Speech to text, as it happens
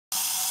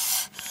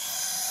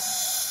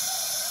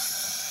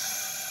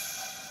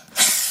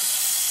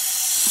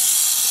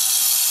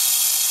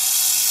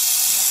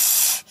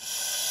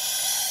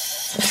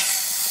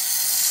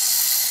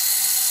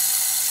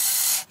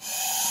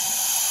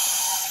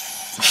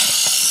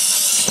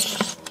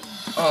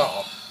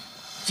Oh,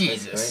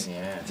 Jesus.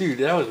 Yeah. Dude,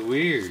 that was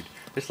weird.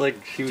 It's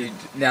like she was... Dude,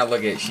 now look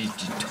at it. She's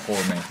just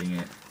tormenting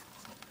it.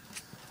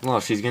 Well,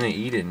 she's gonna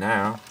eat it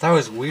now. That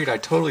was weird. I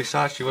totally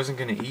thought she wasn't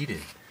gonna eat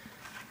it.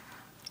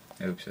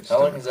 Oops. It's How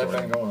still long has that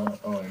been recording. going on?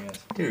 Oh, I guess.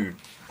 Dude,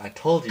 I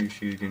told you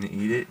she was gonna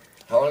eat it.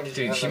 How long did you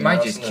Dude, have she the might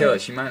mouse just in kill the-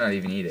 it. She might not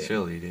even eat it.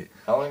 She'll eat it.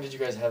 How long did you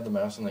guys have the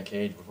mouse in the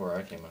cage before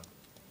I came up?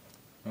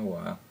 Oh,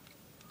 wow.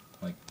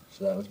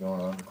 So that was going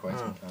on for quite Oh.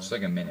 some time. It's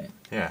like a minute,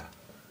 Yeah.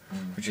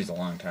 which is a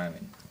long time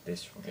in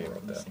this Okay,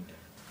 world, though. listen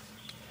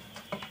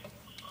to-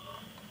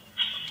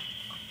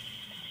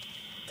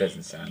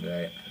 Doesn't sound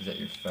right. Is that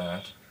your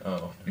fat?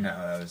 Oh. No,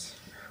 that was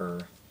her.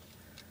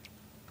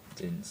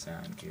 Didn't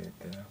sound good,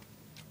 though.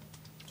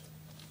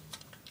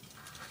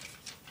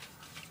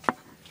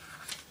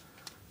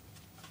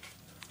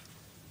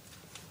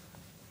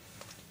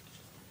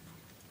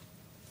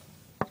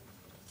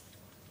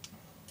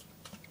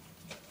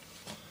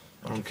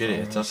 I don't get it.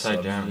 It's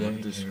upside down. Look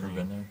at the Have you ever screen.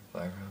 been there?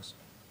 Firehouse?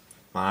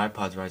 My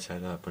iPod's right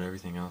side up, but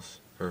everything else,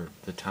 or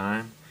the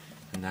time,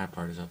 and that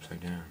part is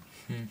upside down.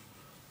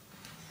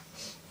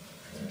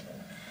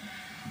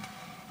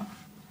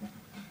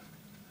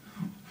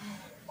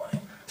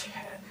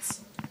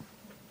 Tats.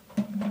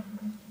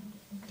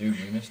 Dude,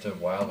 you missed a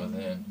Wild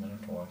Within. I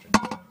have to watch it.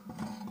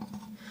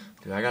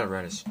 Dude, I gotta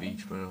write a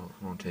speech, but it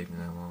won't take me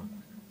that long.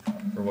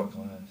 For what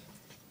class?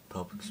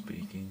 Public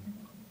speaking.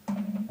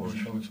 Who's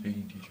your public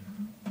speaking teacher?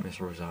 Miss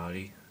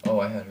Rosati. Oh,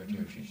 I had her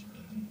too. She's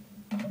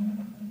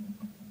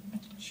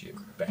She's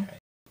bad.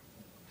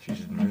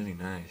 She's really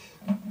nice.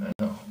 I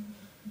know.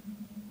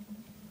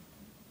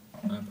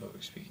 My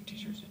public speaking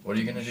teachers. What are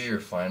you gonna do your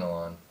final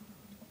on?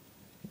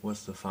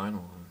 What's the final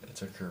one?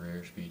 It's a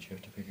career speech. You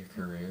have to pick a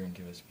career and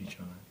give a speech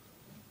on it.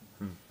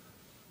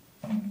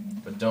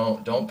 But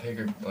don't pick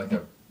like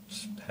a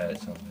pet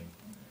something.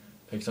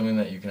 Pick something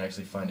that you can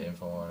actually find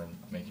info on and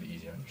make it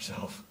easy on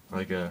yourself.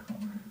 Like a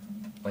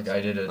Like I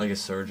did like a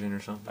surgeon or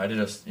something? I did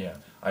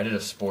a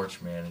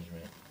sports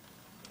management.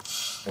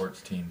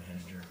 Sports team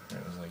manager.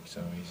 It was like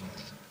so easy.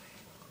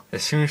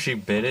 As soon as she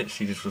bit it,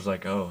 she just was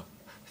like, "Oh,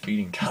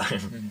 feeding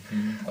time."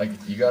 Like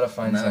you gotta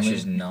find Now something.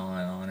 she's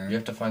gnawing on her. You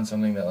have to find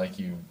something that like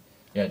you.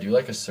 Yeah, do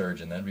like a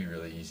surgeon. That'd be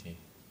really easy.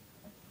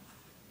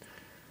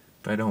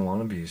 But I don't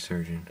want to be a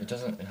surgeon. It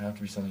doesn't have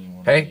to be something you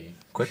want Hey, to be.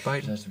 quick It bite.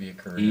 just has to be a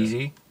career.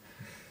 Easy.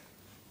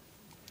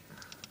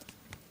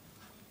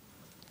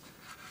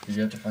 'Cause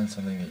you have to find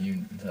something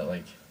that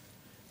like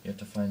you have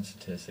to find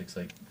statistics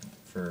like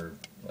for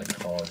like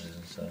colleges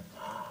and stuff.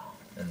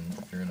 And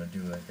if you're gonna do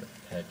like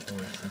a pet tour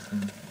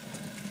system,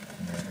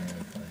 and you're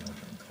gonna find out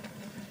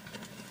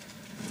what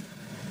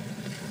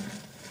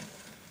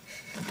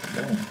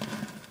Boom.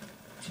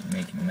 She's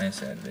making a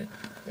mess out of it.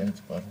 and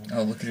it's butthole.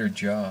 Oh, look at her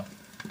jaw.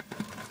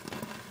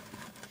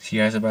 She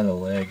has it by the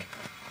leg.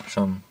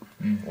 Some.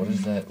 What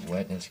is that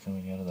wetness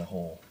coming out of the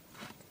hole?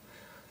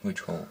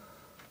 Which hole?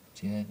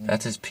 See that? Thing?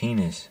 That's his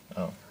penis.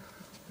 Oh.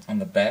 On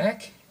the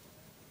back?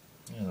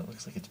 Yeah, that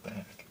looks like it's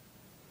back.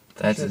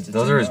 That's Sure, his, it's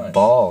those too are his much.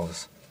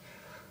 balls.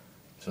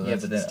 So Yeah,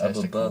 that's but then its up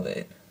testicle. above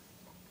it.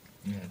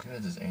 Yeah, I think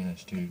that's his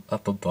anus, dude.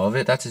 Up above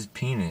it, that's his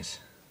penis.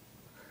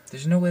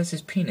 There's no way that's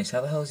his penis.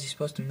 How the hell is he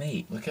supposed to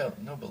mate? Look how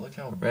look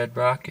how Red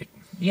rocket.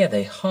 Yeah,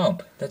 they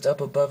hump. That's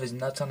up above his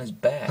nuts on his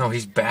back. No,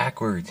 he's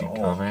backwards, you Oh.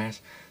 dumbass.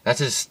 That's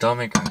his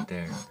stomach right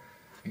there.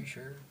 Are you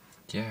sure?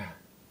 Yeah.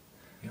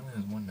 He only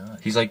has one nut.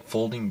 He's like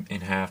folding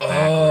in half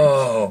backwards.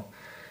 Oh,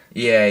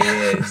 yeah,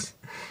 he is.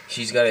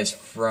 She's got his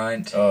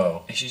front.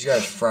 Oh. She's got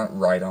his front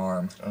right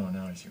arm. Oh,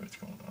 now I see what's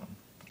going on.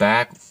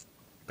 Back,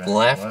 Back,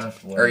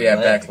 left? Or yeah,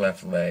 leg. back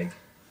left leg.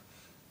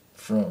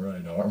 Front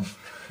right arm.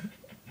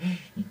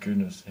 You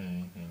couldn't have said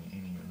anything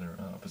any other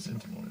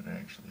opposite than what it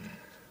actually is.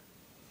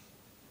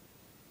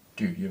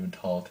 Dude, you have a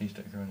tall T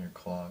sticker on your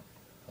clock.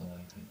 I like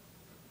it.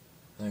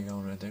 They're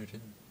going right there, too.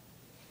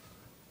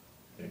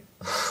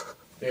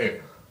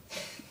 Dude.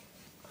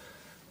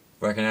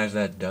 Recognize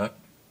that duck?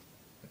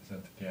 Is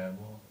that the cab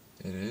wall?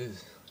 It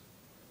is.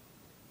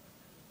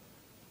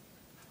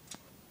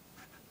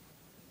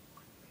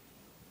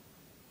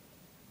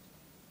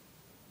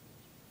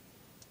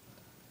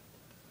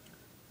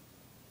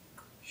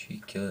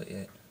 She kill it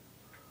yet?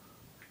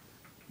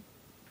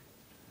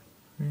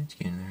 It's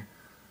getting there.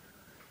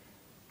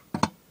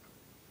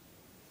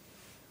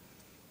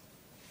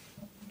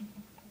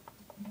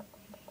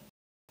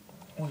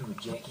 I wonder what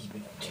Jackie's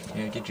been up to.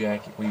 Yeah, get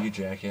Jackie. Will you get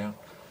Jackie out?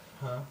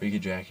 Huh? Will you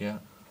get Jackie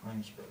out?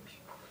 I'm supposed.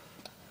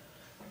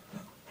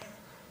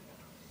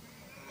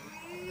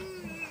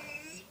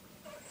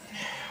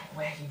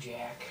 Wacky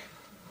Jack.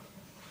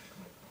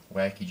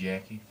 Wacky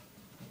Jackie.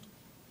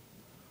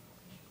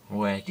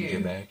 Wacky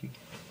Dude. Jabaki.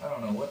 I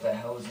don't know what the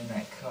hell was in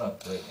that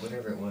cup, but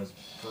whatever it was,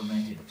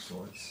 fermented of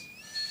sorts.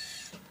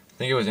 I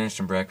think it was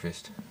instant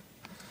breakfast.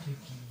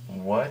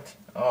 What?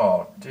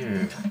 Oh,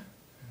 dude.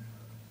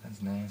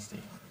 That's nasty.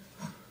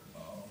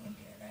 Oh, look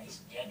at a nice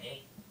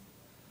Jackie.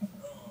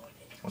 Oh,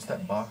 What's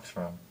that box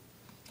from?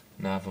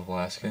 Nav of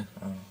Alaska.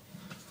 Oh.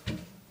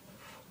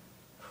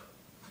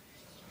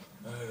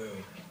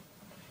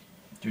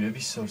 Dude, it'd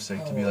be so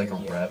sick to be like a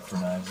rep for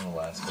Knives in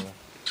Alaska.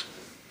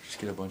 Just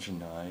get a bunch of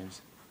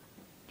knives.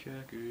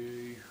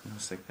 Jackie. How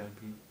sick that'd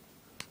be.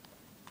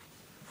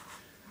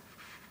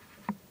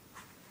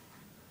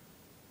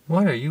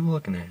 What are you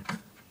looking at?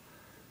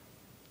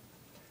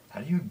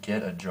 How do you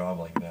get a job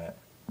like that?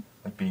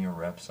 Like being a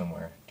rep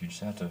somewhere? Do you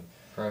just have to...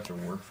 Probably have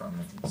to work from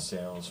it in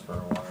sales for a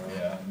while.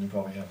 Yeah, and you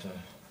probably have to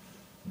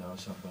know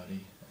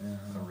somebody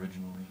Uh-huh.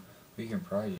 originally. We can probably